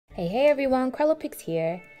Hey everyone, Pix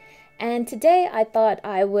here, and today I thought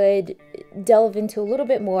I would delve into a little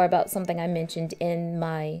bit more about something I mentioned in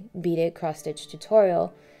my beaded cross stitch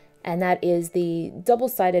tutorial, and that is the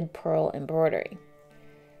double-sided pearl embroidery.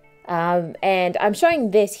 And I'm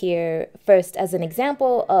showing this here first as an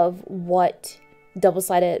example of what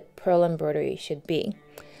double-sided pearl embroidery should be.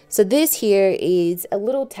 So this here is a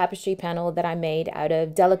little tapestry panel that I made out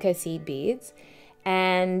of delicacy beads,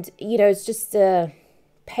 and it's just a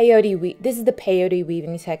peyote. This is the peyote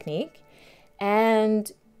weaving technique, and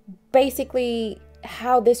basically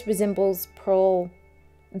how this resembles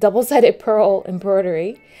double-sided pearl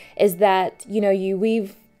embroidery is that you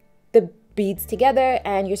weave the beads together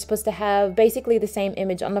and you're supposed to have basically the same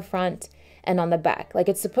image on the front and on the back. Like,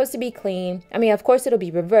 it's supposed to be clean. I mean, of course it'll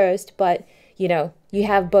be reversed, but you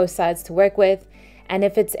have both sides to work with, and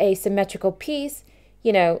if it's a symmetrical piece,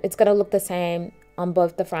 it's going to look the same on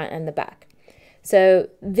both the front and the back. So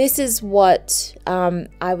this is what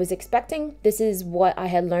I was expecting. This is what I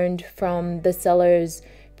had learned from the seller's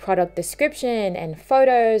product description and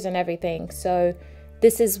photos and everything. So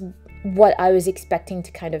this is what I was expecting to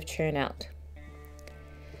kind of churn out.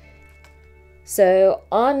 So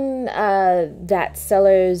on that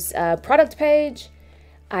seller's product page,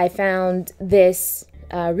 I found this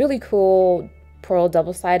really cool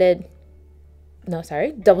double-sided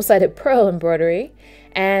pearl embroidery.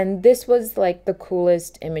 And this was like the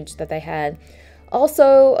coolest image that they had.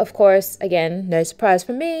 Also, of course, again, no surprise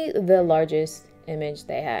for me, the largest image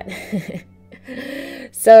they had.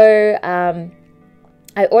 So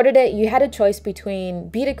I ordered it. You had a choice between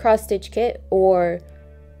beaded cross stitch kit or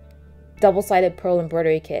double-sided pearl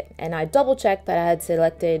embroidery kit. And I double checked that I had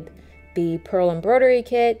selected the pearl embroidery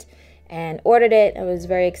kit and ordered it. I was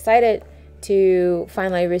very excited to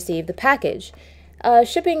finally receive the package.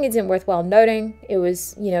 Shipping isn't worthwhile noting. It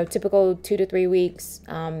was, typical 2 to 3 weeks,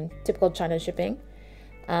 typical China shipping.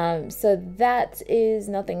 So that is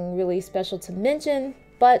nothing really special to mention.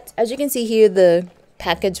 But as you can see here, the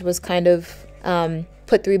package was kind of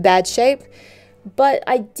put through bad shape. But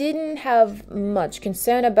I didn't have much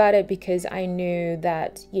concern about it because I knew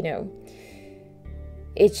that,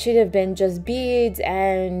 it should have been just beads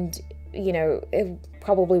and, it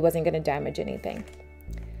probably wasn't going to damage anything.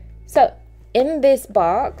 So in this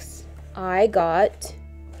box, I got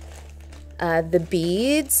the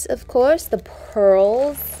beads, of course, the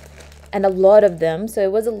pearls, and a lot of them. So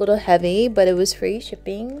it was a little heavy, but it was free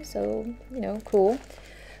shipping. So, cool.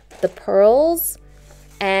 The pearls,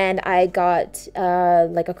 and I got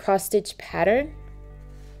like a cross-stitch pattern.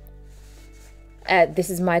 This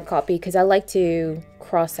is my copy because I like to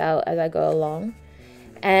cross out as I go along.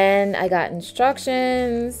 And I got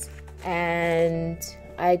instructions, and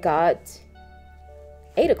I got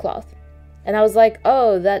Aida cloth. And I was like,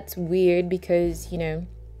 oh, that's weird because,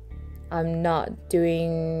 I'm not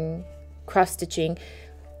doing cross stitching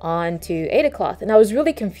onto Aida cloth. And I was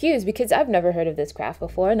really confused because I've never heard of this craft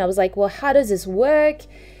before. And I was like, well, how does this work?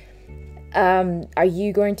 Are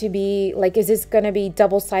you going to be like, is this going to be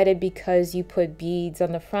double-sided because you put beads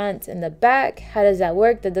on the front and the back? How does that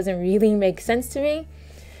work? That doesn't really make sense to me.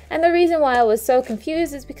 And the reason why I was so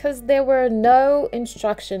confused is because there were no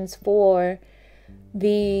instructions for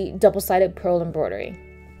the double-sided pearl embroidery.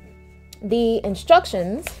 The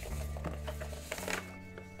instructions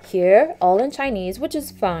here, all in Chinese, which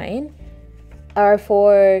is fine, are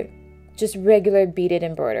for just regular beaded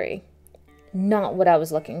embroidery. Not what I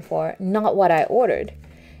was looking for, not what I ordered.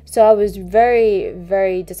 So I was very,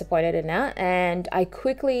 very disappointed in that. And I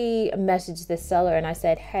quickly messaged the seller and I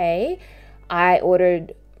said, hey, I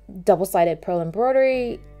ordered double-sided pearl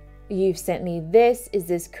embroidery. You've sent me this. Is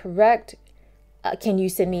this correct? Can you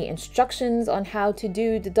send me instructions on how to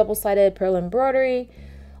do the double-sided pearl embroidery?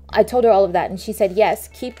 I told her all of that and she said, yes,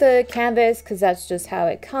 keep the canvas because that's just how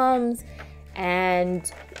it comes.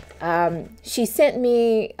 And she sent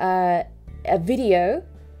me a video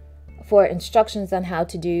for instructions on how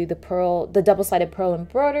to do the double-sided pearl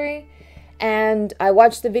embroidery. And I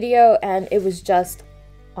watched the video and it was just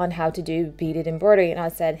on how to do beaded embroidery. And I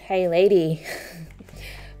said, hey lady,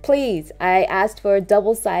 please, I asked for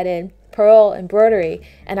double-sided pearl embroidery,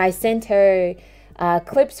 and I sent her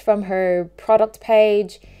clips from her product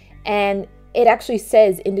page, and it actually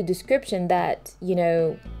says in the description that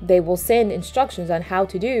they will send instructions on how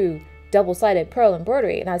to do double-sided pearl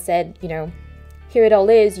embroidery. And I said, here it all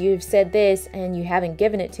is. You've said this and you haven't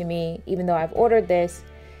given it to me even though I've ordered this.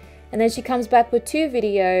 And then she comes back with 2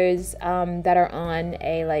 videos that are on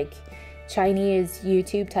a Chinese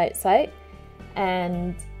YouTube type site,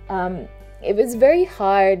 and it was very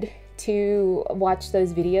hard to watch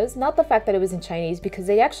those videos. Not the fact that it was in Chinese, because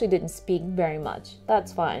they actually didn't speak very much.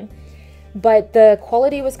 That's fine. But the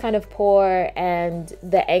quality was kind of poor and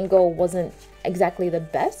the angle wasn't exactly the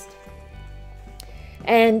best.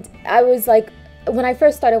 And I was like, when I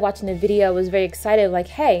first started watching the video, I was very excited, like,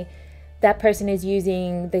 hey, that person is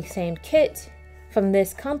using the same kit from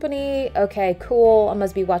this company. Okay, cool. I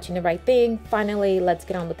must be watching the right thing. Finally, let's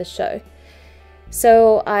get on with the show.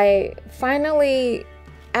 So I finally,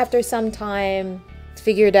 after some time,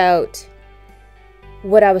 figured out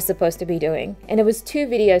what I was supposed to be doing. And it was 2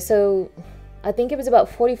 videos, so I think it was about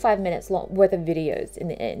 45 minutes worth of videos in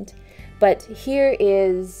the end. But here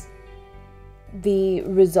is the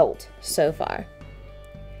result so far.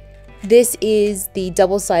 This is the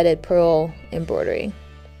double-sided pearl embroidery.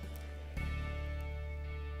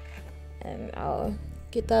 And I'll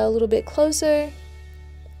get that a little bit closer.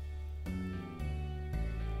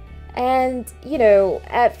 And, you know,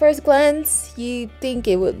 at first glance, you think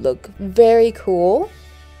it would look very cool.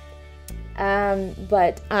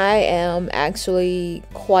 But I am actually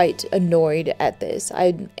quite annoyed at this.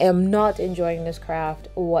 I am not enjoying this craft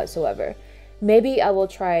whatsoever. Maybe I will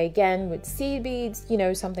try again with seed beads, you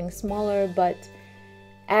know, something smaller, but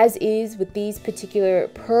as is with these particular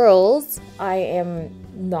pearls, I am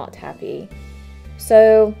not happy.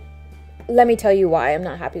 So let me tell you why I'm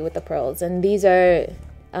not happy with the pearls. And these are,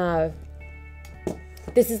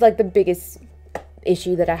 this is like the biggest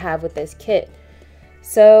issue that I have with this kit.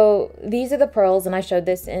 So these are the pearls, and I showed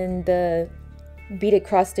this in the beaded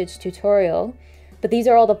cross stitch tutorial, but these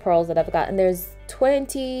are all the pearls that I've got, and there's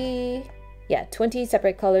 20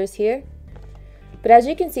 separate colors here. But as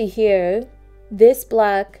you can see here, this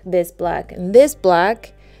black, and this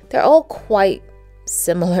black, they're all quite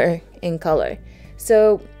similar in color.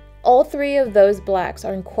 So all 3 of those blacks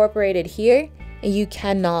are incorporated here, and you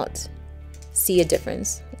cannot see a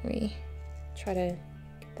difference. Let me try to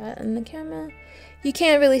get that in the camera. You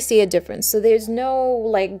can't really see a difference. So there's no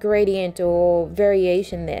like gradient or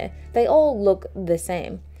variation there. They all look the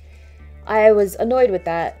same. I was annoyed with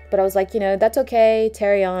that, but I was like, you know, that's okay,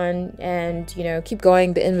 carry on, and, you know, keep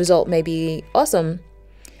going. The end result may be awesome.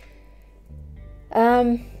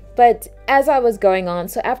 But as I was going on,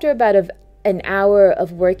 so after about an hour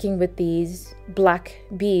of working with these black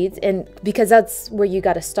beads, and because that's where you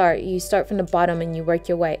got to start. You start from the bottom and you work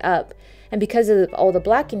your way up. And because of all the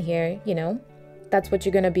black in here, you know, that's what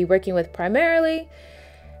you're going to be working with primarily.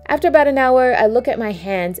 After about an hour, I look at my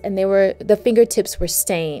hands and the fingertips were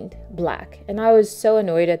stained black. And I was so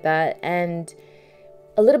annoyed at that. And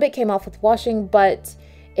a little bit came off with washing, but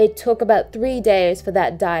it took about 3 days for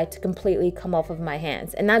that dye to completely come off of my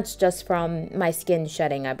hands. And that's just from my skin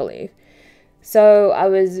shedding, I believe. So I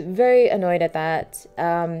was very annoyed at that.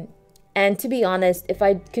 And to be honest, if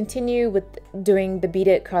I continue with doing the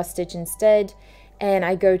beaded cross stitch instead, and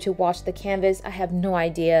I go to wash the canvas, I have no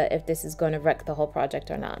idea if this is going to wreck the whole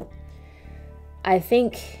project or not. I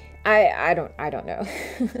think, I don't know.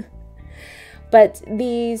 But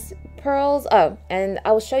these pearls, oh, and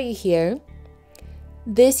I will show you here.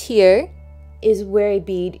 This here is where a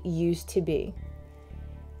bead used to be.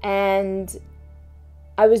 And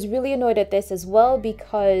I was really annoyed at this as well,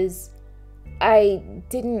 because I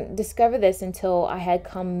didn't discover this until I had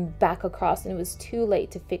come back across, and it was too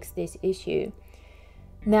late to fix this issue.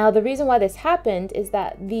 Now, the reason why this happened is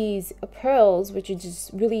that these pearls, which are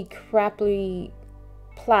just really crappy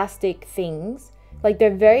plastic things, like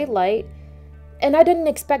they're very light, and I didn't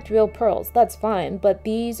expect real pearls, that's fine, but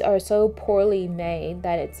these are so poorly made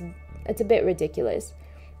that it's a bit ridiculous.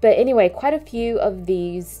 But anyway, quite a few of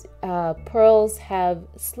these pearls have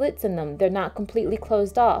slits in them. They're not completely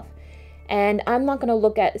closed off. And I'm not going to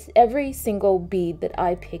look at every single bead that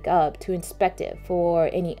I pick up to inspect it for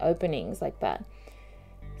any openings like that.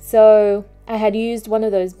 So I had used one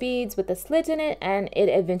of those beads with a slit in it, and it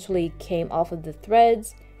eventually came off of the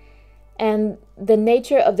threads. And the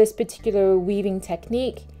nature of this particular weaving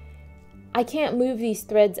technique, I can't move these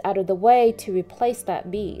threads out of the way to replace that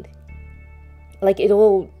bead. Like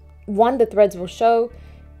one, the threads will show,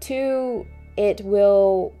 2, it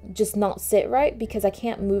will just not sit right because I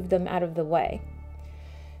can't move them out of the way.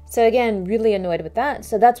 So again, really annoyed with that.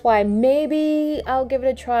 So that's why maybe I'll give it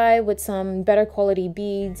a try with some better quality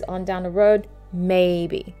beads on down the road.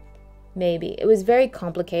 Maybe. It was very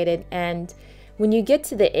complicated, and when you get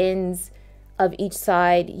to the ends of each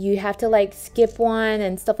side, you have to like skip one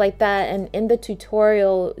and stuff like that. And in the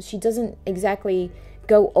tutorial, she doesn't exactly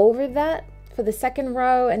go over that for the second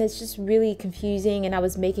row, and it's just really confusing, and I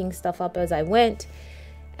was making stuff up as I went,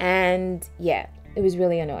 and yeah, it was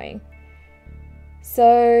really annoying.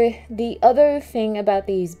 So the other thing about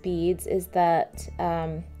these beads is that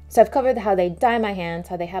So I've covered how they dye my hands,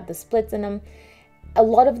 how they have the splits in them. A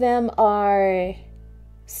lot of them are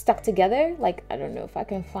stuck together. Like, I don't know if I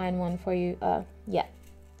can find one for you. Yeah.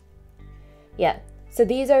 So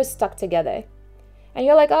these are stuck together. And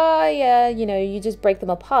you're like, oh yeah, you know, you just break them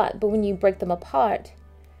apart. But when you break them apart,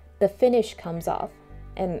 the finish comes off.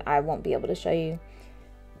 And I won't be able to show you.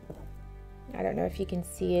 I don't know if you can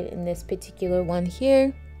see it in this particular one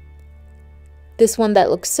here. This one that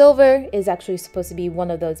looks silver is actually supposed to be one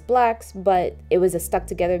of those blacks, but it was a stuck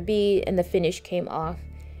together bead and the finish came off,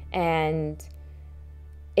 and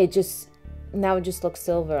now it just looks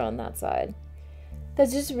silver on that side.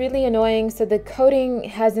 That's just really annoying. So the coating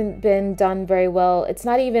hasn't been done very well. It's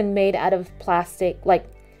not even made out of plastic, like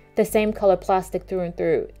the same color plastic through and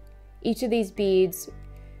through. Each of these beads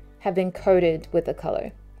have been coated with a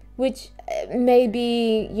color, which may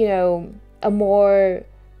be, you know, a more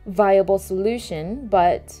viable solution,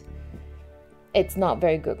 but it's not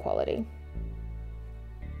very good quality.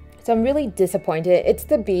 So I'm really disappointed. It's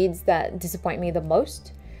the beads that disappoint me the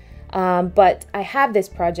most. But I have this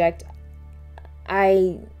project.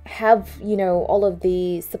 I have, you know, all of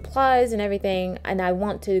the supplies and everything, and I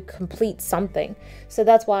want to complete something. So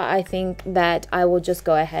that's why I think that I will just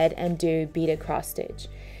go ahead and do beaded cross stitch.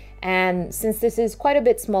 And since this is quite a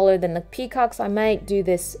bit smaller than the peacocks, I might do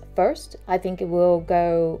this first. I think it will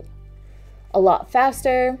go a lot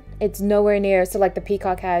faster. It's nowhere near, so like the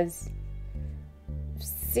peacock has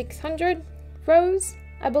 600 rows,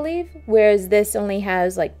 I believe, whereas this only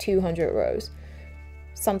has like 200 rows,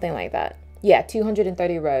 something like that. Yeah,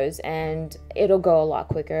 230 rows, and it'll go a lot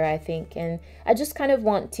quicker, I think. And I just kind of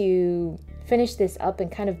want to finish this up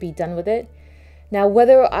and kind of be done with it. Now,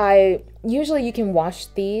 usually you can wash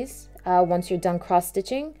these once you're done cross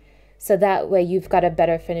stitching, so that way you've got a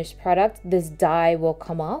better finished product. This dye will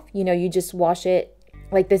come off. You know, you just wash it,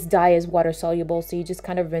 like this dye is water soluble, so you just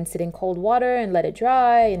kind of rinse it in cold water and let it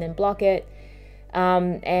dry and then block it.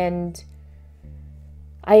 And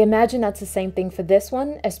I imagine that's the same thing for this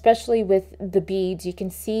one, especially with the beads. You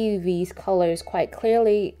can see these colors quite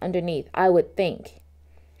clearly underneath, I would think.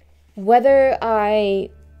 Whether I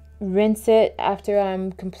rinse it after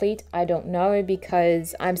I'm complete, I don't know,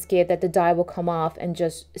 because I'm scared that the dye will come off and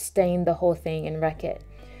just stain the whole thing and wreck it.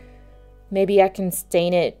 Maybe I can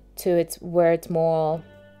stain it to where it's more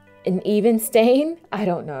an even stain. I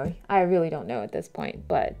don't know. I really don't know at this point,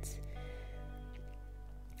 but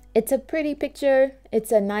it's a pretty picture.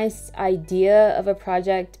 It's a nice idea of a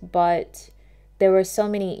project, but there were so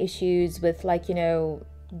many issues with, like, you know,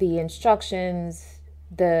 the instructions,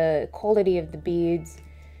 the quality of the beads.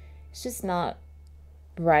 It's just not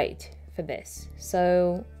right for this.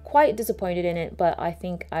 So quite disappointed in it, but I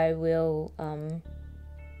think I will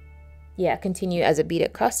continue as a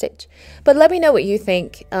beaded cross stitch. But let me know what you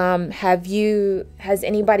think. Has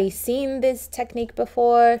anybody seen this technique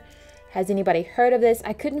before? Has anybody heard of this?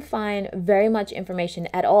 I couldn't find very much information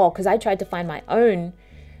at all, because I tried to find my own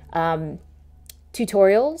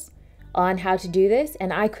tutorials on how to do this,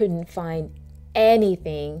 and I couldn't find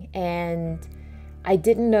anything. And I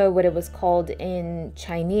didn't know what it was called in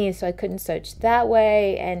Chinese, so I couldn't search that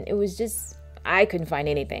way, and it was just, I couldn't find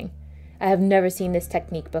anything. I have never seen this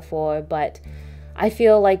technique before, but I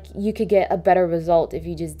feel like you could get a better result if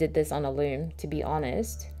you just did this on a loom, to be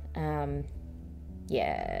honest.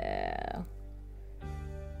 Yeah,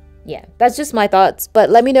 that's just my thoughts,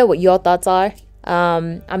 but let me know what your thoughts are.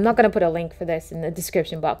 I'm not going to put a link for this in the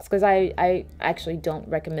description box, because I actually don't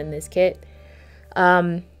recommend this kit.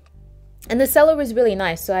 And the seller was really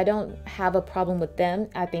nice, so I don't have a problem with them.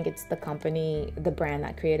 I think it's the company, the brand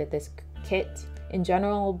that created this kit in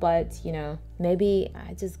general, but, you know, maybe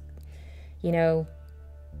I just, you know,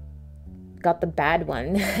 got the bad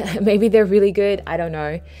one. Maybe they're really good, I don't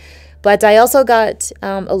know. But I also got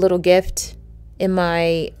a little gift in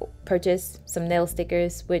my purchase, some nail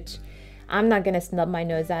stickers, which I'm not going to snub my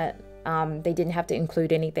nose at. They didn't have to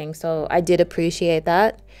include anything, so I did appreciate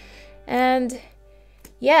that. And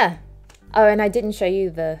yeah. Oh, and I didn't show you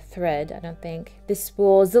the thread, I don't think. This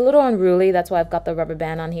spool is a little unruly, that's why I've got the rubber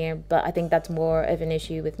band on here, but I think that's more of an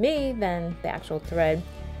issue with me than the actual thread.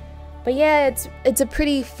 But yeah, it's a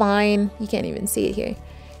pretty fine, you can't even see it here.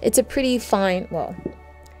 It's a pretty fine, well,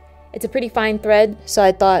 it's a pretty fine thread, so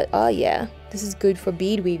I thought, oh yeah, this is good for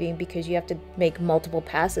bead weaving, because you have to make multiple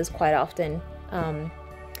passes quite often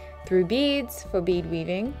through beads for bead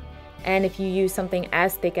weaving. And if you use something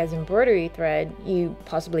as thick as embroidery thread, you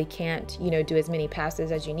possibly can't, you know, do as many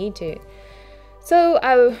passes as you need to.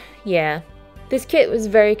 So, yeah, this kit was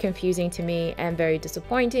very confusing to me and very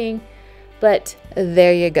disappointing, but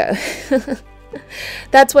there you go.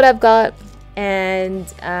 That's what I've got. And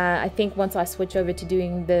I think once I switch over to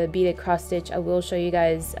doing the beaded cross stitch, I will show you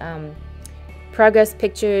guys progress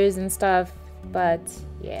pictures and stuff. But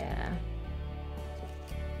yeah,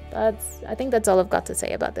 I think that's all I've got to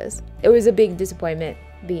say about this. It was a big disappointment,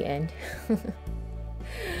 the end.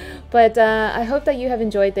 But I hope that you have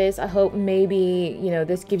enjoyed this. I hope maybe, you know,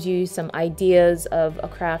 this gives you some ideas of a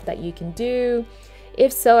craft that you can do.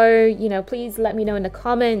 If so, you know, please let me know in the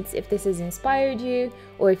comments if this has inspired you,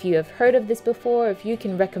 or if you have heard of this before, if you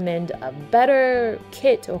can recommend a better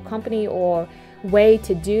kit or company or way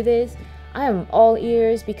to do this. I am all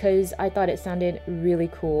ears because I thought it sounded really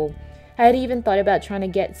cool. I had even thought about trying to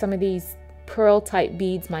get some of these pearl type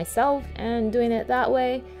beads myself and doing it that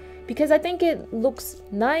way, because I think it looks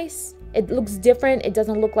nice. It looks different. It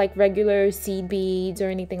doesn't look like regular seed beads or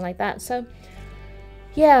anything like that. So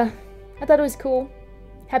yeah, I thought it was cool.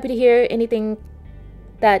 Happy to hear anything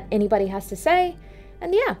that anybody has to say.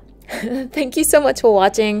 And yeah, thank you so much for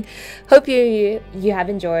watching. Hope you have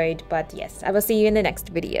enjoyed. But yes, I will see you in the next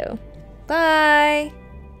video. Bye!